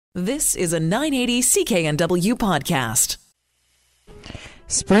This is a 980 CKNW podcast.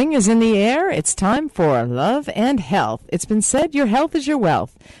 Spring is in the air. It's time for Love and Health. It's been said your health is your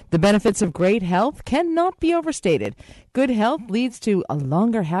wealth. The benefits of great health cannot be overstated. Good health leads to a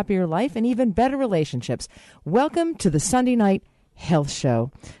longer, happier life and even better relationships. Welcome to the Sunday Night Health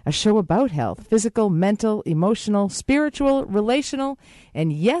Show, a show about health, physical, mental, emotional, spiritual, relational,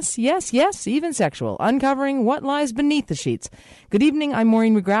 and yes, even sexual, uncovering what lies beneath the sheets. Good evening, I'm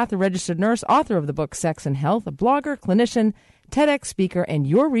Maureen McGrath, a registered nurse, author of the book Sex and Health, a blogger, clinician, TEDx speaker, and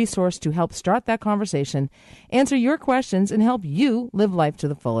your resource to help start that conversation, answer your questions, and help you live life to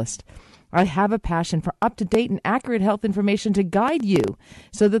the fullest. I have a passion for up-to-date and accurate health information to guide you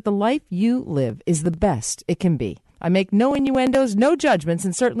so that the life you live is the best it can be. I make no innuendos, no judgments,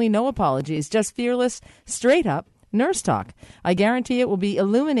 and certainly no apologies, just fearless, straight-up nurse talk. I guarantee it will be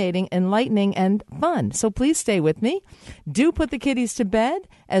illuminating, enlightening, and fun. So please stay with me. Do put the kiddies to bed,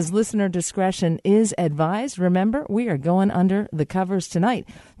 as listener discretion is advised. Remember, we are going under the covers tonight.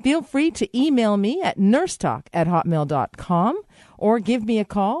 Feel free to email me at nursetalk@hotmail.com or give me a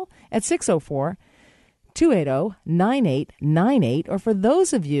call at 604-280-9898. Or for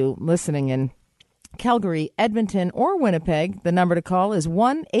those of you listening in Calgary, Edmonton, or Winnipeg, the number to call is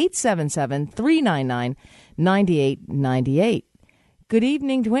 1-877-399-9898. Good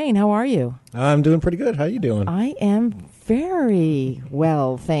evening, Dwayne. How are you? I'm doing pretty good. How are you doing? I am very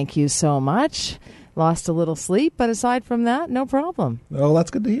well, thank you so much. Lost a little sleep, but aside from that, no problem. Oh,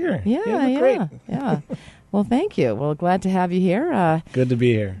 that's good to hear. Yeah. Great. Yeah. Well, thank you. Well, glad to have you here. Good to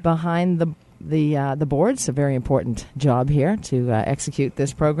be here. Behind the boards, a very important job here to execute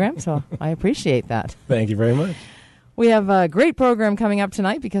this program, so I appreciate that. Thank you very much. We have a great program coming up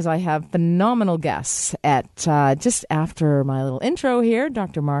tonight because I have phenomenal guests at just after my little intro here.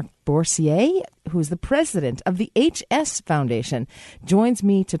 Dr. Mark Boursier, who's the president of the HS Foundation, joins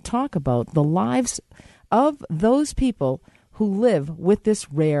me to talk about the lives of those people who live with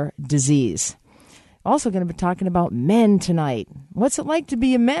this rare disease. Also going to be talking about men tonight. What's it like to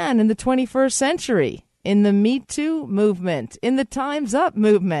be a man in the 21st century? In the Me Too movement? In the Time's Up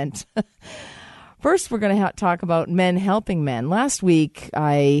movement? First, we're going to talk about men helping men. Last week,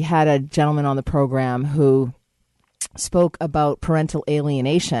 I had a gentleman on the program who spoke about parental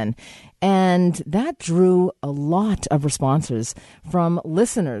alienation, and that drew a lot of responses from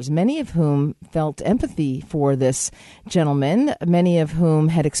listeners, many of whom felt empathy for this gentleman, many of whom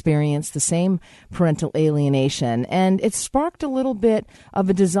had experienced the same parental alienation. And it sparked a little bit of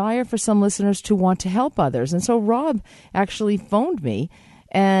a desire for some listeners to want to help others. And so Rob actually phoned me,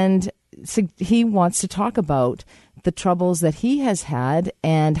 and he wants to talk about the troubles that he has had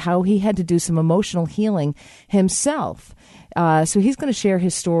and how he had to do some emotional healing himself. So he's going to share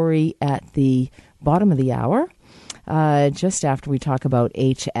his story at the bottom of the hour, just after we talk about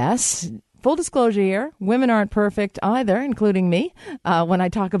HS. Full disclosure here, women aren't perfect either, including me, when I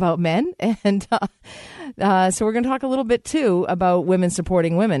talk about men. And so we're going to talk a little bit, too, about women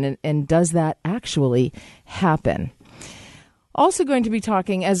supporting women, and does that actually happen? Also going to be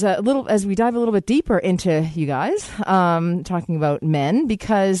talking as we dive a little bit deeper into you guys, talking about men,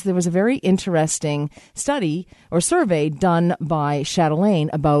 because there was a very interesting study or survey done by Chatelaine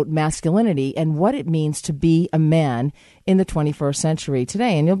about masculinity and what it means to be a man in the 21st century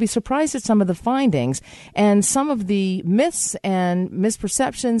today. And you'll be surprised at some of the findings and some of the myths and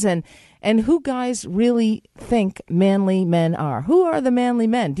misperceptions and who guys really think manly men are. Who are the manly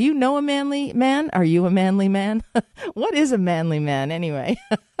men? Do you know a manly man? Are you a manly man? What is a manly man anyway?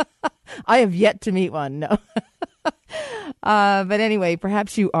 I have yet to meet one, no. But anyway,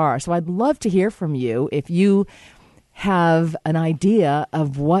 perhaps you are. So I'd love to hear from you if you have an idea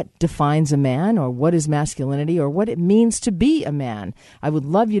of what defines a man or what is masculinity or what it means to be a man. I would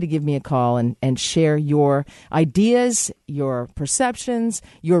love you to give me a call and share your ideas, your perceptions,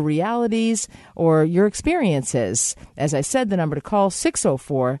 your realities, or your experiences. As I said, the number to call,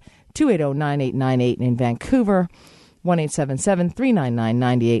 604-280-9898 in Vancouver,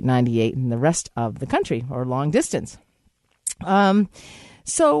 1-877-399-9898 in the rest of the country or long distance.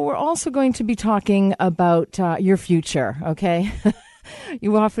 So we're also going to be talking about your future, okay?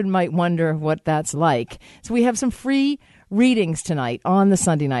 You often might wonder what that's like. So we have some free readings tonight on the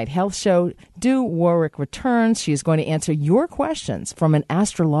Sunday Night Health Show. Do Warwick returns. She is going to answer your questions from an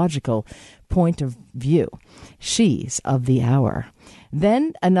astrological point of view. She's of the hour.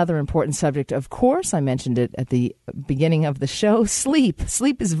 Then another important subject, of course, I mentioned it at the beginning of the show, sleep.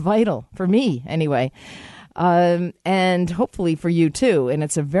 Sleep is vital, for me anyway. And hopefully for you too. And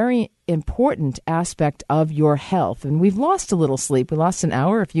it's a very important aspect of your health. And we've lost a little sleep. We lost an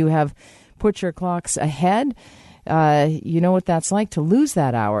hour. If you have put your clocks ahead, you know what that's like to lose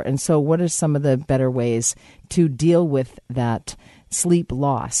that hour. And so what are some of the better ways to deal with that sleep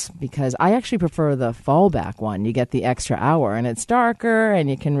loss? Because I actually prefer the fallback one. You get the extra hour and it's darker and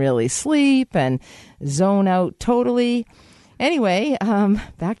you can really sleep and zone out totally. Anyway,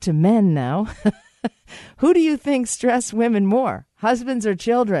 back to men now. Who do you think stress women more, husbands or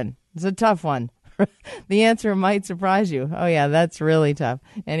children? It's a tough one. The answer might surprise you. Oh, yeah, that's really tough.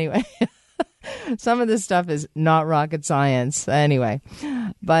 Anyway, some of this stuff is not rocket science. Anyway,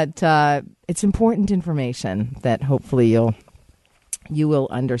 but it's important information that hopefully you will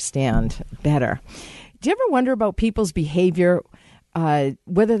understand better. Do you ever wonder about people's behavior,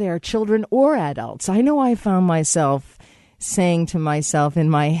 whether they are children or adults? I know I found myself saying to myself in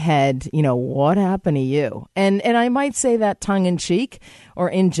my head, what happened to you? And I might say that tongue in cheek or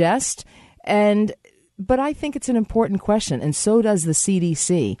in jest, but I think it's an important question, and so does the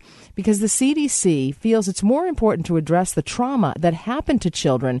CDC, because the CDC feels it's more important to address the trauma that happened to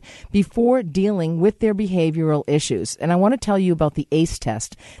children before dealing with their behavioral issues. And I want to tell you about the ACE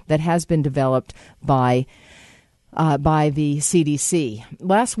test that has been developed by the CDC.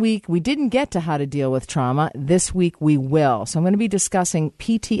 Last week, we didn't get to how to deal with trauma. This week, we will. So I'm going to be discussing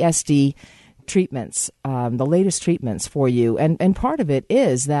PTSD treatments, the latest treatments for you. And part of it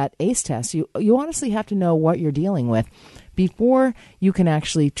is that ACE test. You honestly have to know what you're dealing with before you can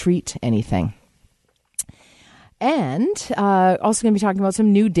actually treat anything. And also going to be talking about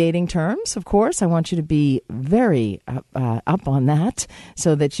some new dating terms, of course. I want you to be very up on that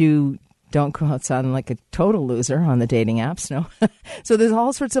so that you don't go out sounding like a total loser on the dating apps. No. So there's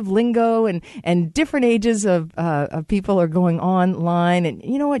all sorts of lingo and different ages of people are going online. And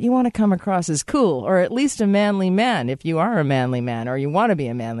you know what? You want to come across as cool, or at least a manly man if you are a manly man or you want to be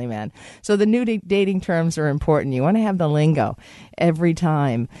a manly man. So the new dating terms are important. You want to have the lingo every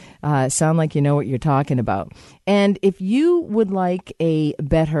time. Sound like you know what you're talking about. And if you would like a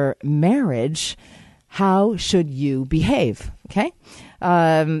better marriage, how should you behave? Okay.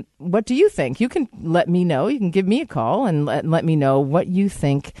 What do you think? You can let me know. You can give me a call and let me know what you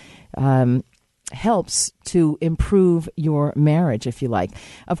think helps to improve your marriage, if you like.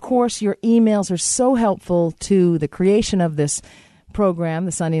 Of course, your emails are so helpful to the creation of this program,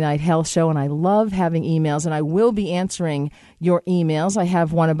 the Sunday Night Health Show, and I love having emails, and I will be answering your emails. I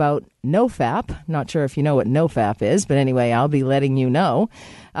have one about NoFap. Not sure if you know what NoFap is, but anyway, I'll be letting you know,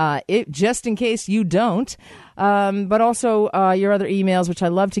 just in case you don't. But also your other emails, which I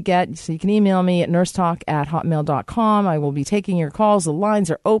love to get. So you can email me at nursetalk@hotmail.com. I will be taking your calls. The lines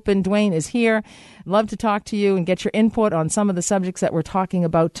are open. Dwayne is here. Love to talk to you and get your input on some of the subjects that we're talking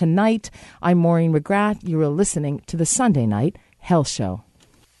about tonight. I'm Maureen McGrath. You are listening to the Sunday Night Health Show.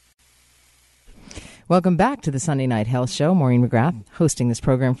 Welcome back to the Sunday Night Health Show. Maureen McGrath hosting this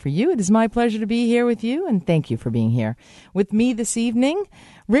program for you. It is my pleasure to be here with you, and thank you for being here with me this evening.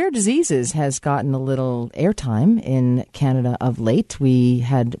 Rare diseases has gotten a little airtime in Canada of late. We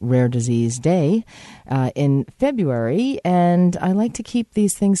had Rare Disease Day in February, and I like to keep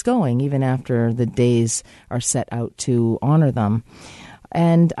these things going even after the days are set out to honor them.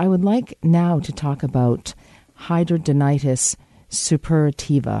 And I would like now to talk about hidradenitis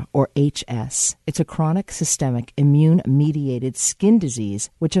suppurativa, or HS. It's a chronic systemic immune-mediated skin disease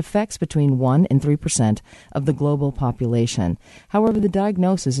which affects between 1% and 3% of the global population. However, the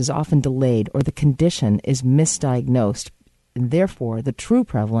diagnosis is often delayed or the condition is misdiagnosed. And therefore, the true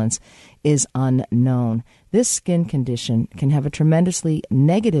prevalence is unknown. This skin condition can have a tremendously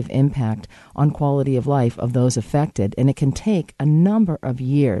negative impact on quality of life of those affected, and it can take a number of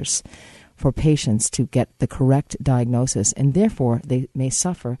years for patients to get the correct diagnosis, and therefore they may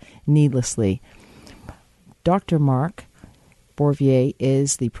suffer needlessly. Dr. Mark Bourvier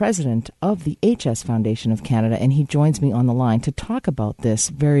is the president of the HS Foundation of Canada, and he joins me on the line to talk about this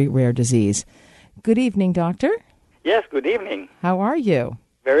very rare disease. Good evening, Doctor. Yes, good evening. How are you?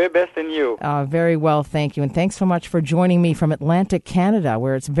 Very best, and you? Very well, thank you. And thanks so much for joining me from Atlantic Canada,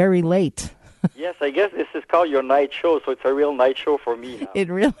 where it's very late. Yes, I guess this is called your night show, so it's a real night show for me now. It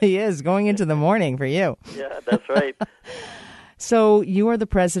really is, going into the morning for you. Yeah, that's right. So you are the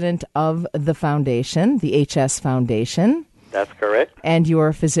president of the foundation, the HS Foundation. That's correct. And you are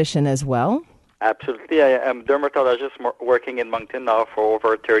a physician as well? Absolutely. I am a dermatologist working in Moncton now for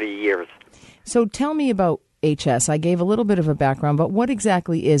over 30 years. So tell me about HS. I gave a little bit of a background, but what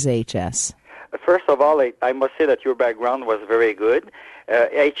exactly is HS? First of all, I must say that your background was very good.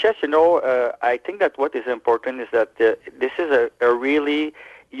 HS, I think that what is important is that this is a really,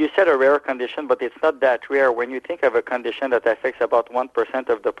 you said a rare condition, but it's not that rare. When you think of a condition that affects about 1%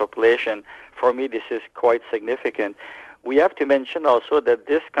 of the population, for me this is quite significant. We have to mention also that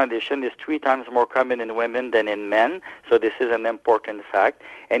this condition is 3 times more common in women than in men, so this is an important fact.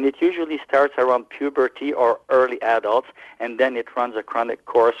 And it usually starts around puberty or early adults, and then it runs a chronic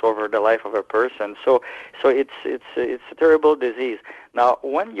course over the life of a person. So it's a terrible disease. Now,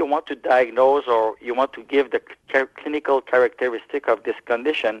 when you want to diagnose or you want to give the clinical characteristic of this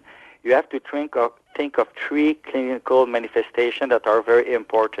condition, you have to think of 3 clinical manifestations that are very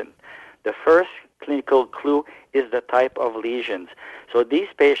important. The first clinical clue is the type of lesions. So these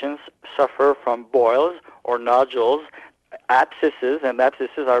patients suffer from boils or nodules, abscesses, and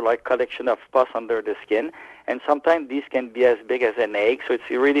abscesses are like collection of pus under the skin, and sometimes these can be as big as an egg, so it's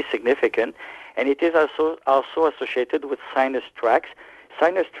really significant. And it is also associated with sinus tracts.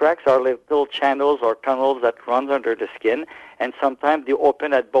 Sinus tracts are little channels or tunnels that run under the skin, and sometimes they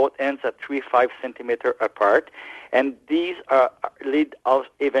open at both ends at 3-5 centimeters apart, and these lead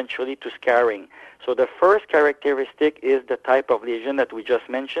eventually to scarring. So the first characteristic is the type of lesion that we just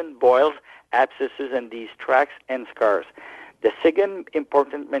mentioned, boils, abscesses, and these tracts and scars. The second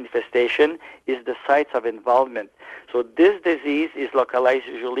important manifestation is the sites of involvement. So this disease is localized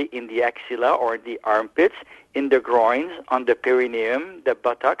usually in the axilla or the armpits, in the groins, on the perineum, the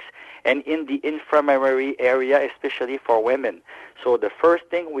buttocks, and in the inframammary area, especially for women. So the first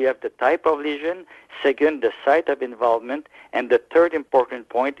thing, we have the type of lesion. Second, the site of involvement. And the third important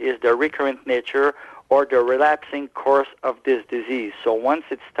point is the recurrent nature or the relapsing course of this disease. So once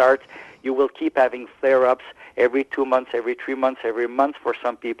it starts, you will keep having flare-ups every 2 months, every 3 months, every month for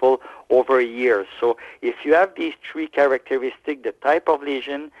some people, over a year. So if you have these 3 characteristics, the type of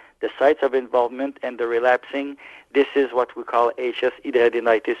lesion, the sites of involvement, and the relapsing, this is what we call HS,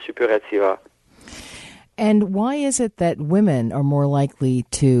 hidradenitis suppurativa. And why is it that women are more likely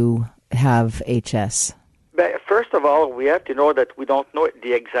to have HS? First of all, we have to know that we don't know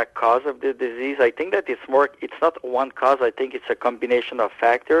the exact cause of the disease. I think that it's not one cause. I think it's a combination of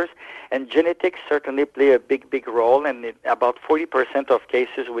factors. And genetics certainly play a big role. And in about 40% of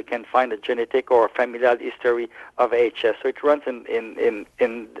cases, we can find a genetic or familial history of HS. So it runs in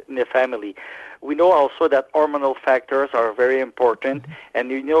the family. We know also that hormonal factors are very important,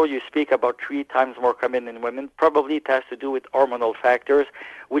 and you speak about 3 times more common in women. Probably it has to do with hormonal factors,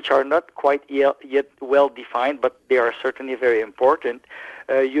 which are not quite yet well defined, but they are certainly very important.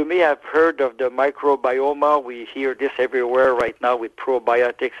 You may have heard of the microbiome. We hear this everywhere right now with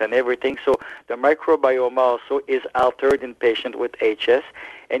probiotics and everything. So the microbiome also is altered in patients with HS.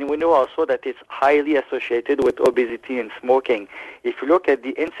 And we know also that it's highly associated with obesity and smoking. If you look at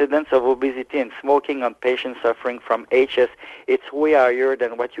the incidence of obesity and smoking on patients suffering from HS, it's way higher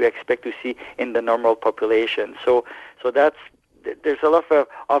than what you expect to see in the normal population. So there's a lot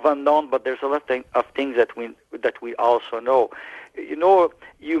of unknown, but there's a lot of things that we also know.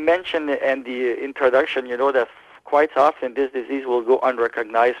 You mentioned in the introduction, that quite often this disease will go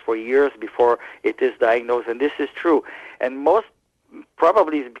unrecognized for years before it is diagnosed, and this is true. And most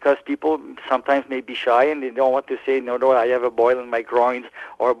probably it's because people sometimes may be shy and they don't want to say, no, I have a boil in my groins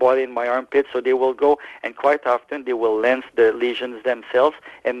or a boil in my armpit, so they will go, and quite often they will lens the lesions themselves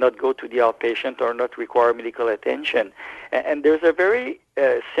and not go to the outpatient or not require medical attention. And there's a very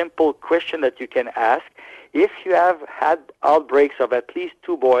simple question that you can ask. If you have had outbreaks of at least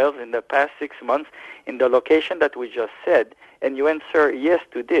 2 boils in the past 6 months in the location that we just said, and you answer yes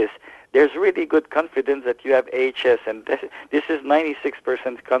to this, there's really good confidence that you have HS, and this is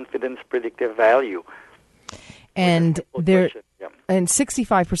 96% confidence predictive value. And and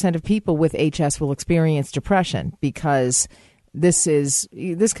 65% of people with HS will experience depression because this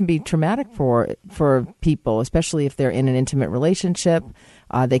can be traumatic for people, especially if they're in an intimate relationship.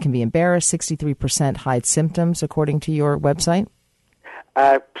 They can be embarrassed. 63% hide symptoms, according to your website.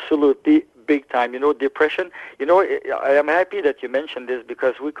 Absolutely. Big time. Depression, I am happy that you mentioned this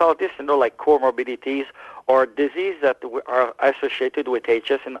because we call this, like comorbidities or disease that are associated with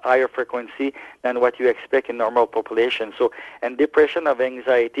HS in higher frequency than what you expect in normal population. So, and depression of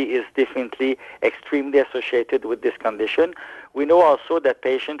anxiety is definitely extremely associated with this condition. We know also that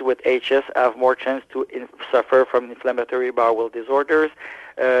patients with HS have more chance to suffer from inflammatory bowel disorders.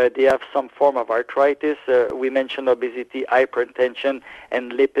 They have some form of arthritis. We mentioned obesity, hypertension,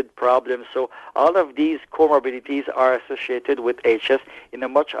 and lipid problems. So all of these comorbidities are associated with HS in a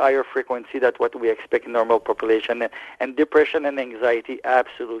much higher frequency than what we expect in normal population. And depression and anxiety,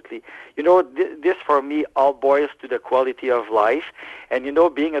 absolutely. This for me all boils to the quality of life. And,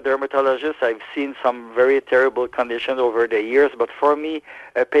 being a dermatologist, I've seen some very terrible conditions over the years. But for me,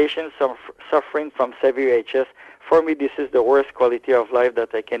 patients suffering from severe HS, for me, this is the worst quality of life that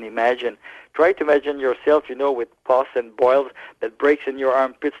I can imagine. Try to imagine yourself, with pus and boils that breaks in your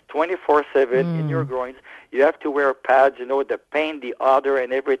armpits 24/7 in your groins. You have to wear pads, the pain, the odor,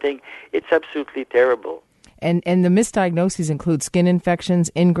 and everything. It's absolutely terrible. And the misdiagnoses include skin infections,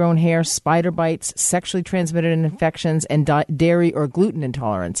 ingrown hair, spider bites, sexually transmitted infections, and dairy or gluten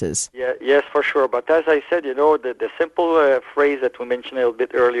intolerances. Yeah, yes, for sure. But as I said, the simple phrase that we mentioned a little bit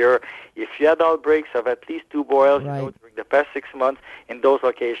earlier, if you had outbreaks of at least 2 boils right. during the past 6 months in those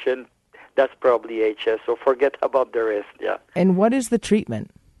locations, that's probably HS. So forget about the rest, yeah. And what is the treatment?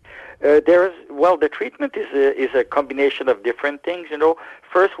 The treatment is a combination of different things.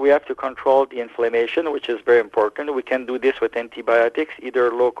 First, we have to control the inflammation, which is very important. We can do this with antibiotics,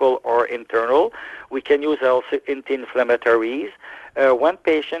 either local or internal. We can use also anti-inflammatories. One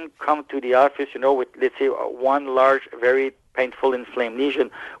patient come to the office, with, let's say, one large, very painful inflamed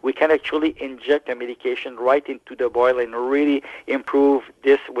lesion, we can actually inject a medication right into the boil and really improve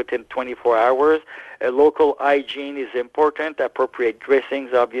this within 24 hours. Local hygiene is important, appropriate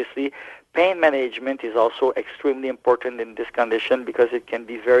dressings, obviously. Pain management is also extremely important in this condition because it can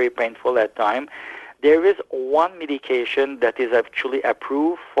be very painful at times. There is one medication that is actually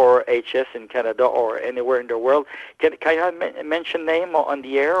approved for HS in Canada or anywhere in the world. Can I mention name on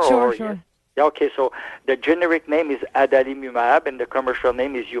the air? Sure. Yes? Okay, so the generic name is adalimumab and the commercial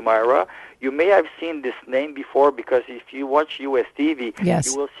name is Humira. You may have seen this name before because if you watch US TV, yes.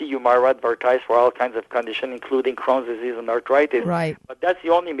 you will see Humira advertised for all kinds of conditions, including Crohn's disease and arthritis. Right. But that's the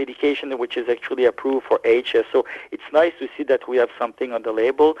only medication which is actually approved for HS. So it's nice to see that we have something on the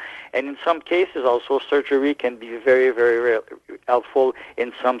label. And in some cases, also surgery can be very, very, very helpful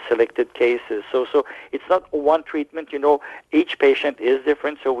in some selected cases. So it's not one treatment. Each patient is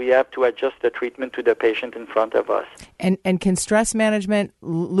different, so we have to adjust the treatment to the patient in front of us. And can stress management,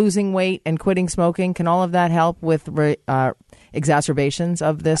 losing weight, and quitting smoking, can all of that help with exacerbations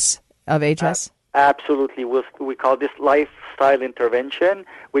of HS? Absolutely. We call this lifestyle intervention,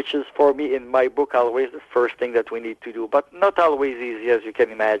 which is, for me, in my book, always the first thing that we need to do, but not always easy, as you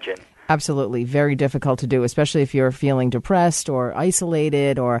can imagine. Absolutely. Very difficult to do, especially if you're feeling depressed or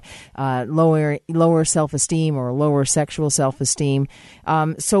isolated or lower self-esteem or lower sexual self-esteem.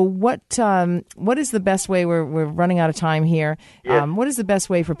 So what is the best way? We're running out of time here. Yes. What is the best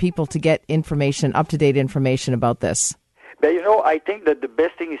way for people to get information, up-to-date information about this? But, I think that the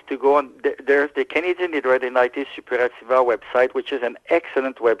best thing is to go on. There's the Canadian Hidradenitis Suppurativa website, which is an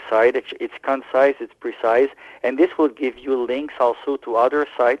excellent website. It's concise, it's precise, and this will give you links also to other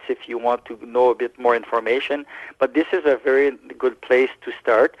sites if you want to know a bit more information. But this is a very good place to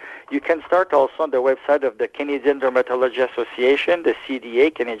start. You can start also on the website of the Canadian Dermatology Association, the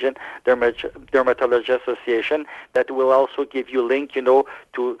CDA, Canadian Dermatology Association, that will also give you link,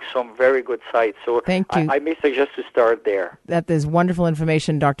 to some very good sites. So thank you. I may suggest to start there. That is wonderful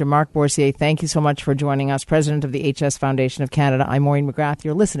information. Dr. Mark Boursier, thank you so much for joining us, President of the HS Foundation of Canada. I'm Maureen McGrath.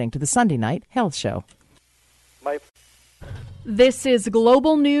 You're listening to the Sunday Night Health Show. This is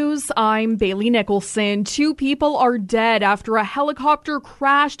Global News. I'm Bailey Nicholson. 2 people are dead after a helicopter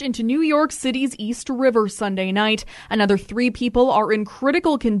crashed into New York City's East River Sunday night. Another 3 people are in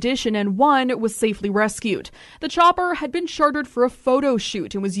critical condition and 1 was safely rescued. The chopper had been chartered for a photo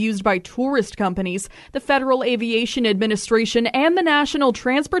shoot and was used by tourist companies. The Federal Aviation Administration and the National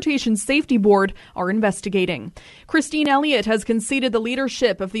Transportation Safety Board are investigating. Christine Elliott has conceded the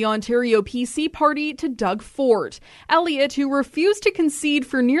leadership of the Ontario PC Party to Doug Ford. Elliott, who refused to concede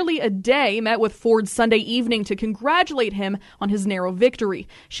for nearly a day, met with Ford Sunday evening to congratulate him on his narrow victory.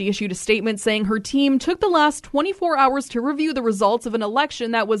 She issued a statement saying her team took the last 24 hours to review the results of an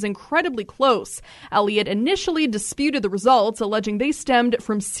election that was incredibly close. Elliott initially disputed the results, alleging they stemmed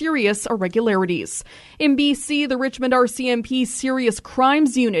from serious irregularities. In BC, the Richmond RCMP Serious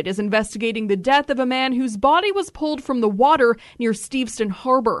Crimes Unit is investigating the death of a man whose body was pulled from the water near Steveston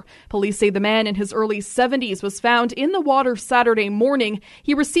Harbour. Police say the man in his early 70s was found in the water Saturday morning.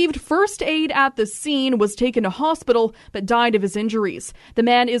 He received first aid at the scene, was taken to hospital, but died of his injuries. The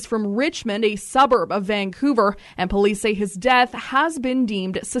man is from Richmond, a suburb of Vancouver, and police say his death has been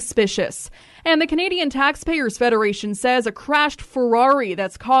deemed suspicious. And the Canadian Taxpayers Federation says a crashed Ferrari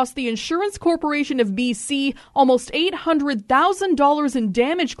that's cost the Insurance Corporation of BC almost $800,000 in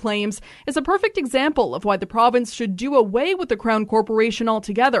damage claims is a perfect example of why the province should do away with the Crown Corporation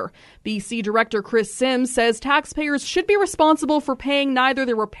altogether. BC Director Chris Sims says taxpayers should be responsible for paying neither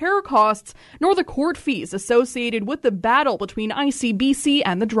the repair costs nor the court fees associated with the battle between ICBC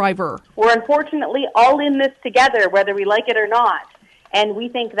and the driver. We're unfortunately all in this together, whether we like it or not. And we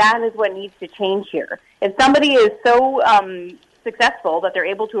think that is what needs to change here. If somebody is so successful that they're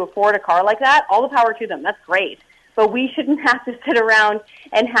able to afford a car like that, all the power to them. That's great. But we shouldn't have to sit around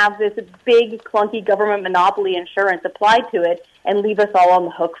and have this big, clunky government monopoly insurance applied to it and leave us all on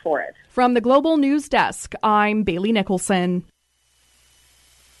the hook for it. From the Global News Desk, I'm Bailey Nicholson.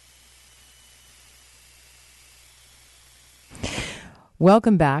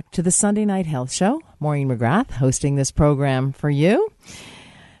 Welcome back to the Sunday Night Health Show. Maureen McGrath hosting this program for you.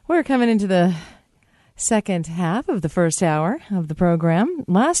 We're coming into the second half of the first hour of the program.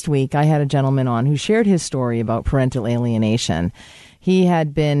 Last week, I had a gentleman on who shared his story about parental alienation. He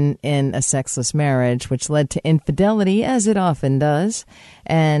had been in a sexless marriage, which led to infidelity, as it often does,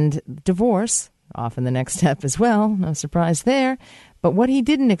 and divorce, often the next step as well. No surprise there. But what he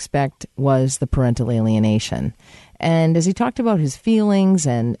didn't expect was the parental alienation. And as he talked about his feelings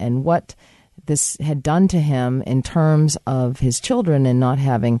and what this had done to him in terms of his children and not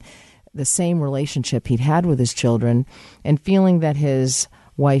having the same relationship he'd had with his children, and feeling that his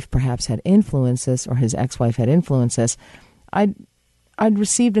wife perhaps had influenced this, or his ex-wife had influenced this, I'd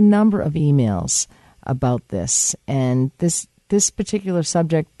received a number of emails about this, and this particular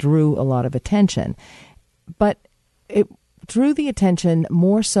subject drew a lot of attention. But it drew the attention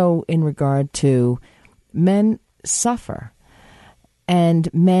more so in regard to men suffer,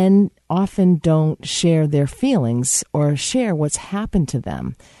 and men often don't share their feelings or share what's happened to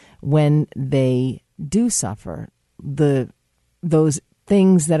them when they do suffer those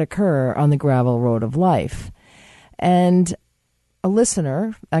things that occur on the gravel road of life. And a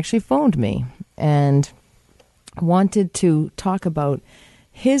listener actually phoned me and wanted to talk about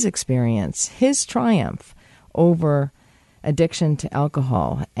his experience, his triumph over addiction to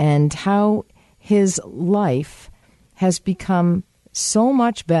alcohol, and how his life has become so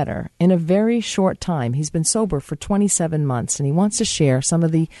much better in a very short time. He's been sober for 27 months, and he wants to share some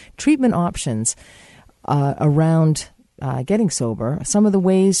of the treatment options around getting sober, some of the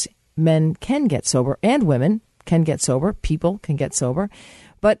ways men can get sober, and women can get sober, people can get sober.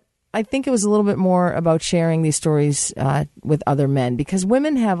 But I think it was a little bit more about sharing these stories with other men, because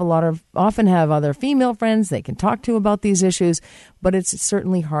women often have other female friends they can talk to about these issues, but it's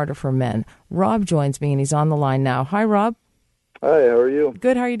certainly harder for men. Rob joins me, and he's on the line now. Hi, Rob. Hi, how are you?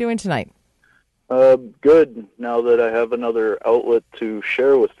 Good. How are you doing tonight? Good, now that I have another outlet to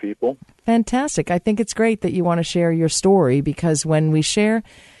share with people. Fantastic. I think it's great that you want to share your story, because when we share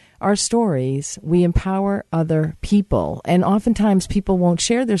our stories, we empower other people. And oftentimes people won't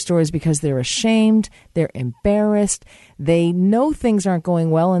share their stories because they're ashamed, they're embarrassed, they know things aren't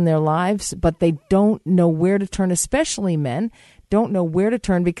going well in their lives, but they don't know where to turn, especially men, don't know where to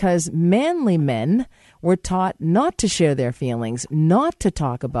turn, because manly men were taught not to share their feelings, not to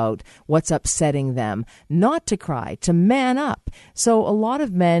talk about what's upsetting them, not to cry, to man up. So a lot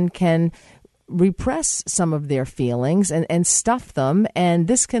of men can repress some of their feelings and stuff them, and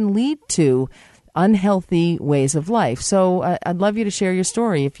this can lead to unhealthy ways of life. So I'd love you to share your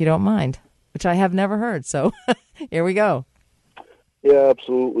story, if you don't mind, which I have never heard. So here we go. Yeah,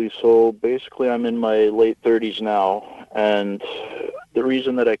 absolutely. So basically I'm in my late 30s now, and the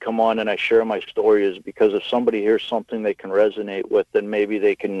reason that I come on and I share my story is because if somebody hears something they can resonate with, then maybe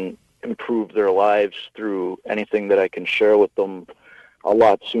they can improve their lives through anything that I can share with them a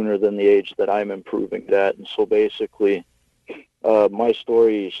lot sooner than the age that I'm improving that. And so basically, my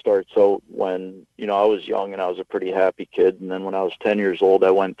story starts out when, I was young and I was a pretty happy kid. And then when I was 10 years old,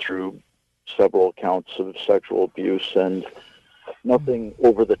 I went through several accounts of sexual abuse, and nothing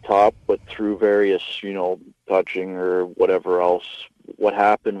over the top, but through various, touching or whatever else. What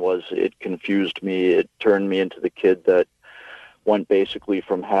happened was it confused me. It turned me into the kid that went basically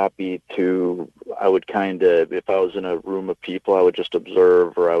from happy to, I would if I was in a room of people, I would just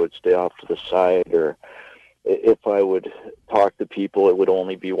observe, or I would stay off to the side, or if I would talk to people, it would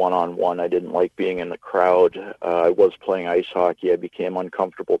only be one-on-one. I didn't like being in the crowd. I was playing ice hockey. I became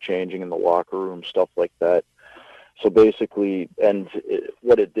uncomfortable changing in the locker room, stuff like that. So basically,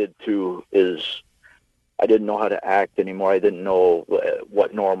 what it did too is I didn't know how to act anymore. I didn't know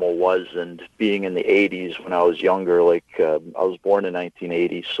what normal was. And being in the 80s when I was younger, I was born in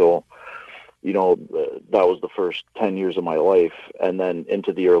 1980, so, that was the first 10 years of my life. And then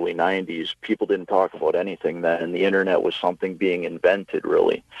into the early 90s, people didn't talk about anything then, and the internet was something being invented,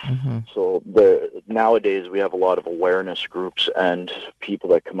 really. Mm-hmm. So nowadays we have a lot of awareness groups and people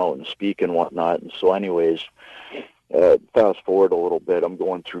that come out and speak and whatnot. And so anyways, fast forward a little bit, I'm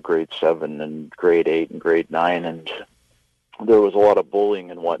going through grade 7 and grade 8 and grade 9, and there was a lot of bullying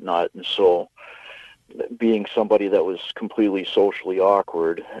and whatnot. And so being somebody that was completely socially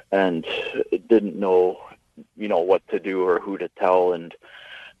awkward and didn't know, what to do or who to tell, and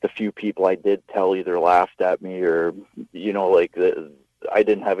the few people I did tell either laughed at me or, I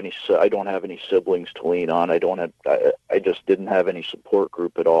don't have any siblings to lean on. I just didn't have any support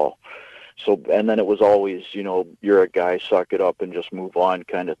group at all. So, and then it was always, you're a guy, suck it up and just move on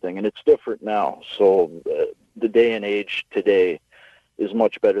kind of thing. And it's different now. So the day and age today is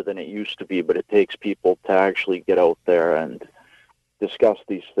much better than it used to be, but it takes people to actually get out there and discuss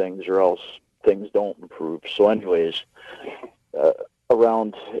these things, or else things don't improve. So anyways,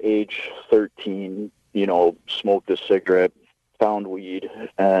 around age 13, smoked a cigarette, found weed,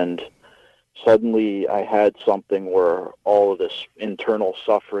 and suddenly I had something where all of this internal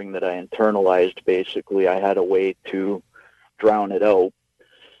suffering that I internalized, basically, I had a way to drown it out.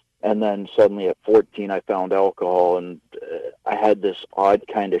 And then suddenly at 14, I found alcohol, and I had this odd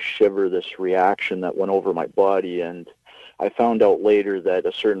kind of shiver, this reaction that went over my body. And I found out later that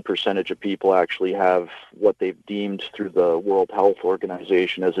a certain percentage of people actually have what they've deemed through the World Health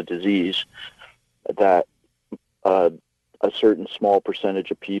Organization as a disease, that a certain small percentage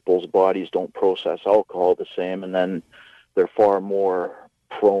of people's bodies don't process alcohol the same, and then they're far more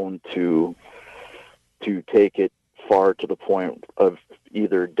prone to take it far to the point of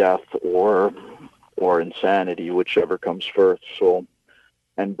either death or insanity, whichever comes first. So,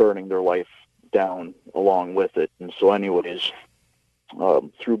 and burning their life down along with it. And so anyways,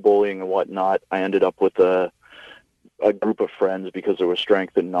 through bullying and whatnot, I ended up with a group of friends because there was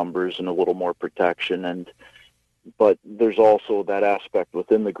strength in numbers and a little more protection. But there's also that aspect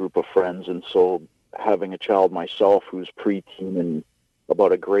within the group of friends. And so having a child myself who's preteen and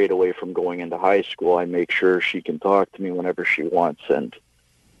about a grade away from going into high school, I make sure she can talk to me whenever she wants.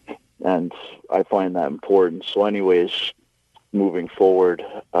 And I find that important. So anyways, moving forward,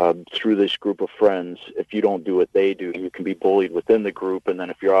 through this group of friends, if you don't do what they do, you can be bullied within the group. And then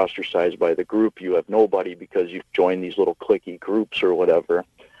if you're ostracized by the group, you have nobody because you've joined these little cliquey groups or whatever.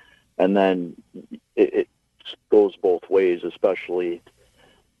 And then it goes both ways, especially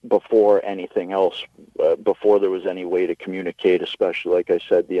before anything else, before there was any way to communicate, especially, like I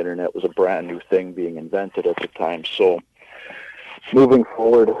said, the internet was a brand new thing being invented at the time. So moving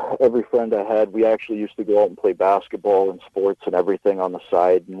forward, every friend I had, we actually used to go out and play basketball and sports and everything on the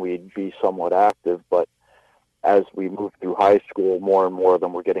side, and we'd be somewhat active. But as we moved through high school, more and more of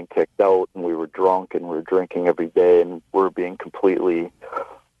them were getting kicked out, and we were drunk and we were drinking every day, and we were being completely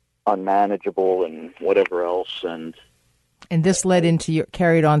unmanageable and whatever else. And this led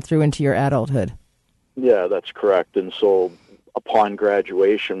carried on through into your adulthood. Yeah, that's correct. And so upon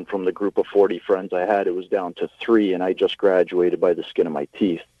graduation from the group of 40 friends I had, it was down to 3, and I just graduated by the skin of my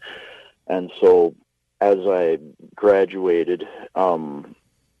teeth. And so as I graduated,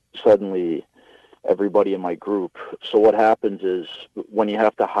 suddenly everybody in my group, so what happens is when you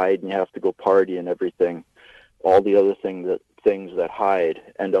have to hide and you have to go party and everything, all the other things that hide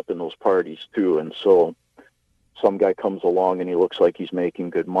end up in those parties too. And so some guy comes along and he looks like he's making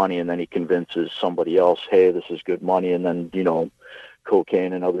good money, and then he convinces somebody else, hey, this is good money. And then,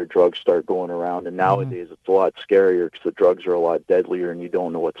 cocaine and other drugs start going around. And nowadays it's a lot scarier because the drugs are a lot deadlier and you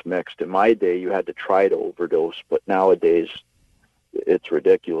don't know what's mixed. In my day, you had to try to overdose, but nowadays it's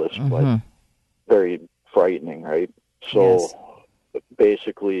ridiculous, but very frightening, right? So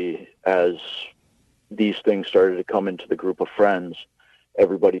basically, as these things started to come into the group of friends,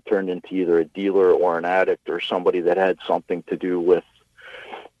 everybody turned into either a dealer or an addict or somebody that had something to do with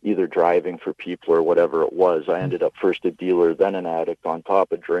either driving for people or whatever it was. I ended up first a dealer, then an addict on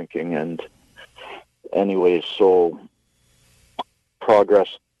top of drinking. And anyways, so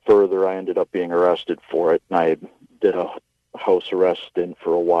progress further, I ended up being arrested for it. And I did a house arrest stint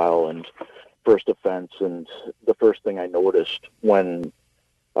for a while and first offense. And the first thing I noticed when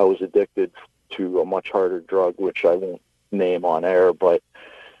I was addicted to a much harder drug, which I won't name on air, but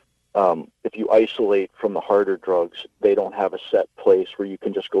if you isolate from the harder drugs, they don't have a set place where you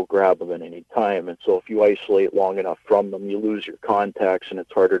can just go grab them at any time. And so if you isolate long enough from them, you lose your contacts and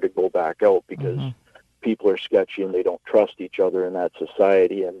it's harder to go back out because people are sketchy and they don't trust each other in that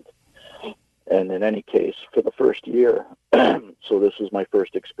society. And in any case, for the first year, so this is my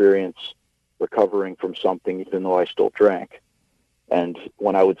first experience recovering from something, even though I still drank. And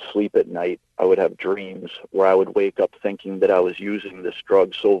when I would sleep at night, I would have dreams where I would wake up thinking that I was using this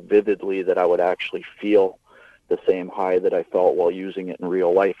drug so vividly that I would actually feel the same high that I felt while using it in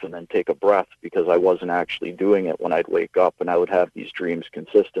real life, and then take a breath because I wasn't actually doing it when I'd wake up. And I would have these dreams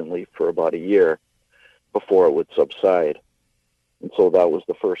consistently for about a year before it would subside. And so that was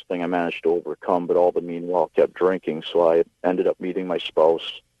the first thing I managed to overcome, but all the meanwhile kept drinking. So I ended up meeting my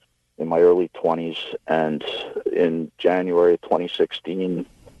spouse in my early 20s, and in January of 2016,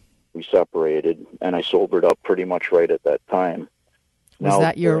 we separated, and I sobered up pretty much right at that time. Was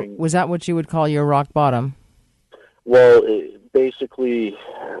that what you would call your rock bottom? Well, basically,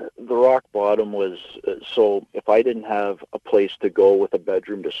 the rock bottom was, so if I didn't have a place to go with a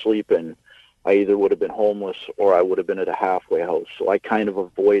bedroom to sleep in, I either would have been homeless or I would have been at a halfway house. So I kind of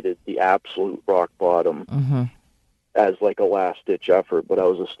avoided the absolute rock bottom as like a last-ditch effort, but I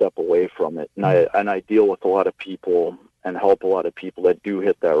was a step away from it. And I deal with a lot of people and help a lot of people that do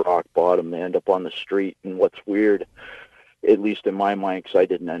hit that rock bottom. They end up on the street, and what's weird, at least in my mind, because I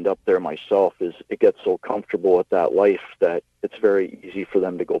didn't end up there myself, is it gets so comfortable with that life that it's very easy for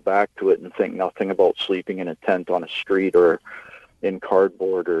them to go back to it and think nothing about sleeping in a tent on a street or in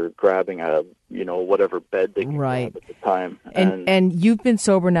cardboard or grabbing a, whatever bed they can grab at the time. And you've been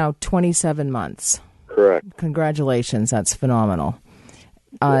sober now 27 months. Correct. Congratulations. That's phenomenal.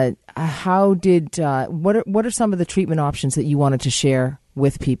 What are some of the treatment options that you wanted to share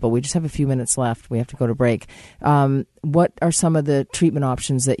with people? We just have a few minutes left. We have to go to break. What are some of the treatment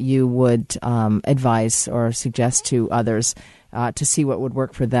options that you would advise or suggest to others to see what would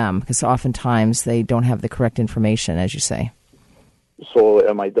work for them? Because oftentimes they don't have the correct information, as you say. So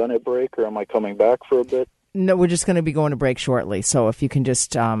am I done at break, or am I coming back for a bit? No, we're just going to be going to break shortly. So if you can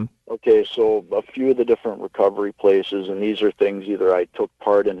just... Okay, so a few of the different recovery places, and these are things either I took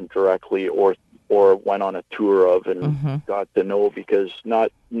part in directly or went on a tour of and got to know, because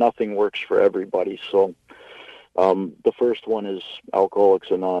nothing works for everybody. So the first one is Alcoholics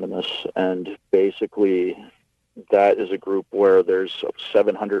Anonymous, and basically that is a group where there's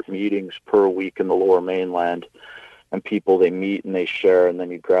 700 meetings per week in the Lower Mainland, and people, they meet and they share, and then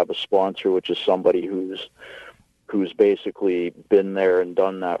you grab a sponsor, which is somebody who's basically been there and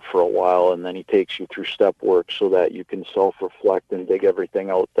done that for a while, and then he takes you through step work so that you can self-reflect and dig everything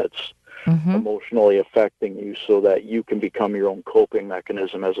out that's emotionally affecting you, so that you can become your own coping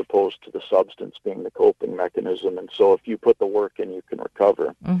mechanism as opposed to the substance being the coping mechanism. And so if you put the work in, you can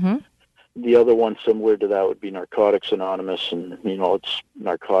recover. The other one similar to that would be Narcotics Anonymous, and it's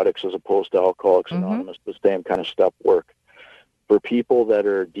narcotics as opposed to Alcoholics Anonymous, the same kind of step work. For people that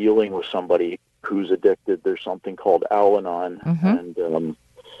are dealing with somebody who's addicted, there's something called Al-Anon, and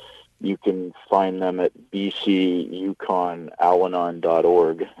you can find them at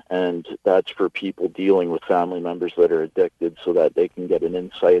bcyukonalanon.org, and that's for people dealing with family members that are addicted, so that they can get an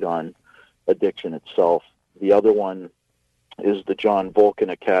insight on addiction itself. The other one is the John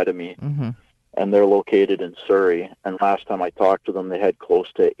Vulcan Academy, and they're located in Surrey. And last time I talked to them, they had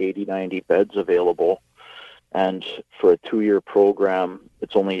close to 80-90 beds available. And for a 2-year program,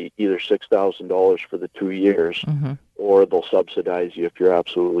 it's only either $6,000 for the 2 years, or they'll subsidize you if you're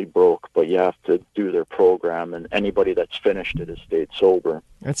absolutely broke. But you have to do their program, and anybody that's finished it has stayed sober.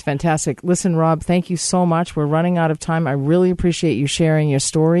 That's fantastic. Listen, Rob, thank you so much. We're running out of time. I really appreciate you sharing your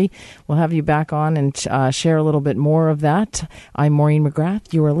story. We'll have you back on and share a little bit more of that. I'm Maureen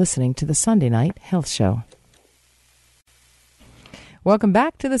McGrath. You are listening to the Sunday Night Health Show. Welcome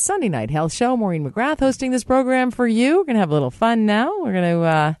back to the Sunday Night Health Show. Maureen McGrath hosting this program for you. We're going to have a little fun now. We're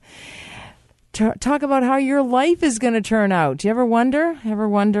going to talk about how your life is going to turn out. Do you ever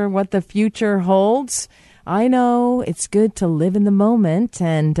wonder what the future holds? I know it's good to live in the moment,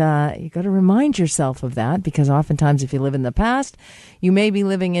 and you got to remind yourself of that, because oftentimes if you live in the past, you may be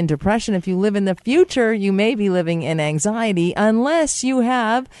living in depression. If you live in the future, you may be living in anxiety, unless you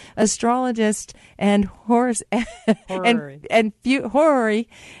have astrologist and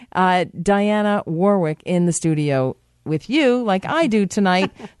Diana Warwick in the studio with you, like I do tonight,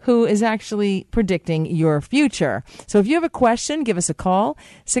 who is actually predicting your future. So if you have a question, give us a call,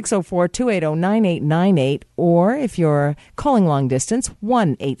 604-280-9898, or if you're calling long distance,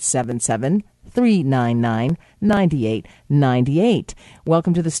 1-877-399-9898.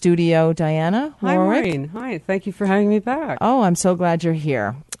 Welcome to the studio, Diana Warwick. Hi, Maureen. Hi, thank you for having me back. Oh, I'm so glad you're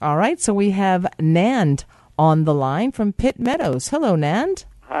here. All right, so we have Nand on the line from Pitt Meadows. Hello, Nand.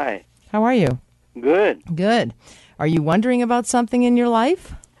 Hi. How are you? Good. Good. Are you wondering about something in your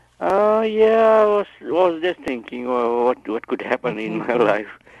life? Yeah, I was just thinking what could happen in my life.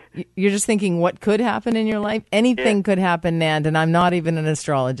 You're just thinking what could happen in your life? Anything could happen, Nand, and I'm not even an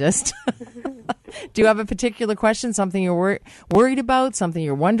astrologist. Do you have a particular question, something you're worried about, something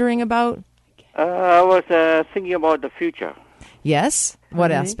you're wondering about? I was thinking about the future. Yes?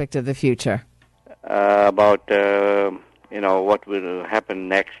 What aspect of the future? About, what will happen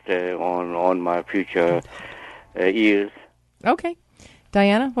next on my future years. Okay.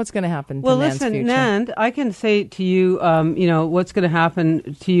 Diana, what's going to happen well, to Nand's listen, future? Nand, I can say to you, what's going to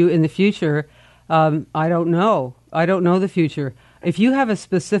happen to you in the future. I don't know. I don't know the future. If you have a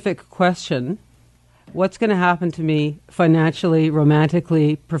specific question, what's going to happen to me financially,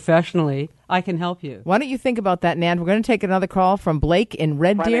 romantically, professionally, I can help you. Why don't you think about that, Nand? We're going to take another call from Blake in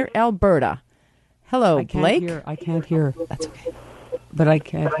Red Deer, Alberta. Hello, Blake. I can't hear. That's okay. But I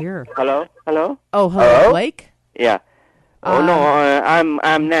can't hear. Hello? Oh, hello, Blake? Yeah. No, I'm I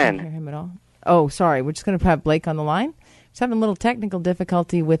can't Nan. hear him at all. Oh, sorry. We're just going to have Blake on the line. Just having a little technical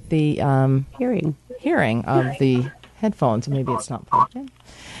difficulty with the hearing of the headphones. Maybe it's not plugged in.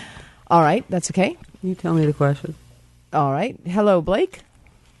 All right. That's okay. You tell me the question. All right. Hello, Blake.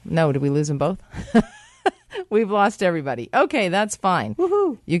 No, did we lose them both? We've lost everybody. Okay, that's fine.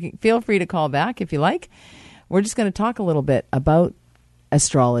 Woohoo! You can feel free to call back if you like. We're just going to talk a little bit about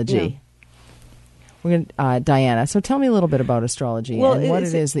astrology. Yeah. We're going to, Diana. So tell me a little bit about astrology and what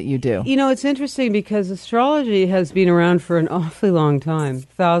it is that you do. You know, it's interesting because astrology has been around for an awfully long time.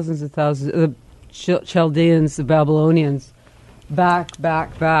 Thousands and thousands. The Chaldeans, the Babylonians, back,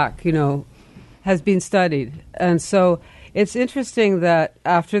 has been studied. And so it's interesting that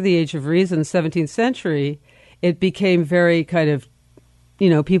after the Age of Reason, 17th century, it became very kind of,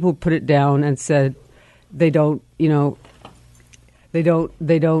 people put it down and said they don't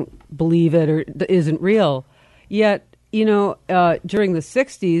believe it or it isn't real. Yet, during the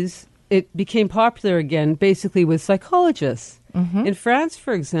 60s, it became popular again, basically with psychologists. Mm-hmm. In France,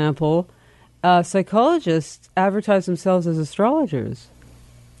 for example, psychologists advertise themselves as astrologers.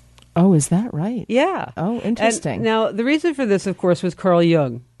 Oh, is that right? Yeah. Oh, interesting. And now, the reason for this, of course, was Carl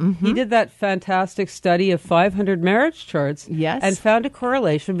Jung. Mm-hmm. He did that fantastic study of 500 marriage charts. Yes. And found a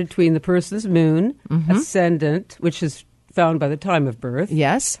correlation between the person's moon, ascendant, which is found by the time of birth.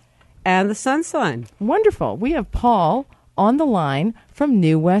 Yes. And the sun sign. Wonderful. We have Paul on the line from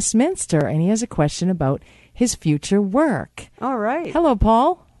New Westminster, and he has a question about his future work. All right. Hello,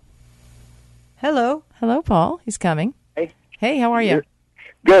 Paul. Hello. Hello, Paul. He's coming. Hey. Hey, how are you?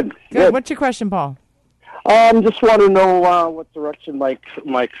 Good. What's your question, Paul? Just want to know what direction my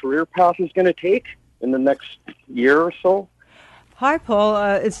career path is going to take in the next year or so. Hi, Paul.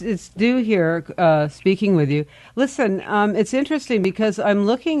 It's Dew here speaking with you. Listen, it's interesting because I'm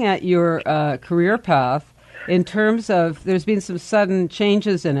looking at your career path in terms of there's been some sudden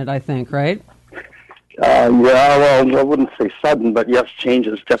changes in it, I think, right? Well, I wouldn't say sudden, but yes,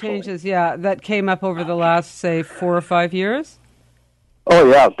 changes, definitely. Changes, yeah. That came up over the last, say, 4 or 5 years? Oh,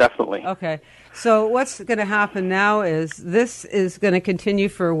 yeah, definitely. Okay. So what's going to happen now is this is going to continue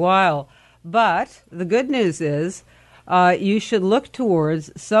for a while. But the good news is you should look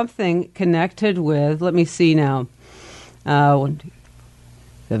towards something connected with, let me see now, 1, 2,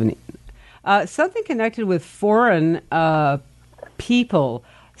 7, 8. Something connected with foreign people,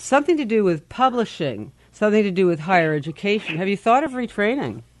 something to do with publishing, something to do with higher education. Have you thought of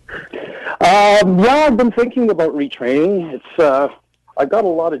retraining? Yeah, I've been thinking about retraining. It's I got a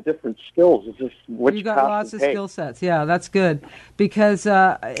lot of different skills. It's just which you got path lots to of take. skill sets. Yeah, that's good. Because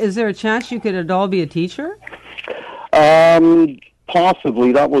is there a chance you could at all be a teacher?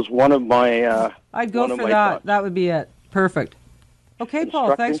 Possibly. That was one of my. I'd go for that. Thoughts. That would be it. Perfect. Okay,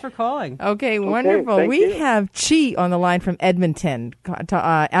 Paul. Thanks for calling. Okay, wonderful. Thank we you. have Chi on the line from Edmonton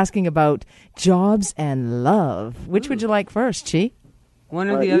asking about jobs and love. Which would you like first, Chi? One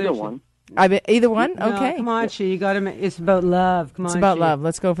or the other. Either one. Either one? No, Okay. come on, Chi. You got to. It's about love. Come on. It's about Chi. love.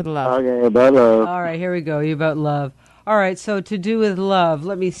 Let's go for the love. Okay, about All right, here we go. You about love. All right, so to do with love,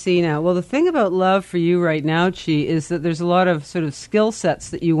 let me see now. Well, the thing about love for you right now, Chi, is that there's a lot of sort of skill sets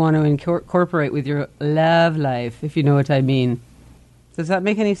that you want to incorporate with your love life, if you know what I mean. Does that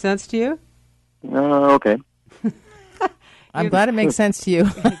make any sense to you? Okay. I'm glad it makes sense to you.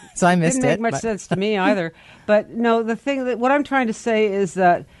 So I missed Didn't make it. much but- sense to me either. But no, the thing that what I'm trying to say is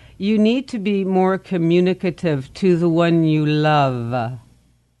that you need to be more communicative to the one you love.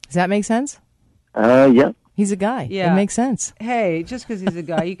 Does that make sense? Yeah. He's a guy. Yeah. It makes sense. Hey, just because he's a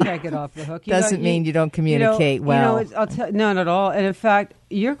guy, you can't get off the hook. Doesn't mean you don't communicate well. Not at all. And in fact,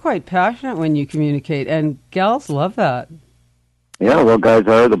 you're quite passionate when you communicate, and gals love that. Yeah, well, guys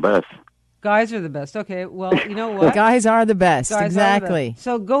are the best. Guys are the best. Okay, well, you know what? Guys are the best. Guys are the Exactly. best.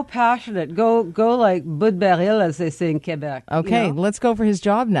 So go passionate. Go like Bud Baril, as they say in Quebec. Okay, you know? let's go for his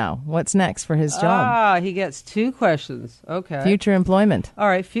job now. What's next for his job? Ah, he gets 2 questions. Okay. Future employment. All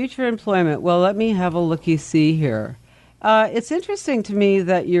right, future employment. Well, let me have a looky-see here. It's interesting to me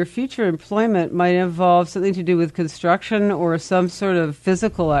that your future employment might involve something to do with construction or some sort of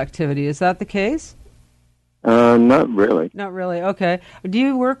physical activity. Is that the case? Not really. Not really. Okay. Do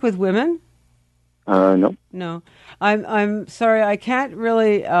you work with women? No. No. I'm sorry. I can't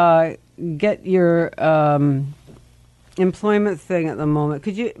really get your employment thing at the moment.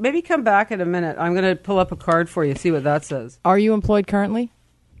 Could you maybe come back in a minute? I'm going to pull up a card for you, see what that says. Are you employed currently?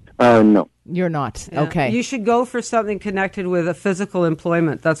 No. You're not. Yeah. Okay. You should go for something connected with a physical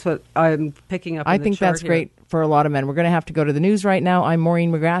employment. That's what I'm picking up. I in the think chart that's here. great for a lot of men. We're going to have to go to the news right now. I'm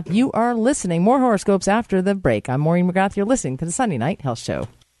Maureen McGrath. You are listening. More horoscopes after the break. I'm Maureen McGrath. You're listening to the Sunday Night Health Show.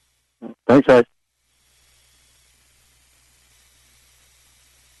 Thanks, guys.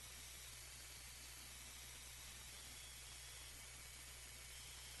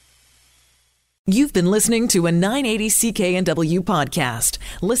 You've been listening to a 980 CKNW podcast.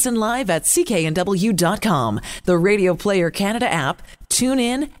 Listen live at cknw.com, the Radio Player Canada app, tune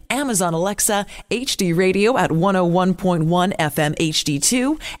in, Amazon Alexa, HD Radio at 101.1 FM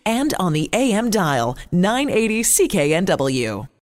HD2, and on the AM dial, 980 CKNW.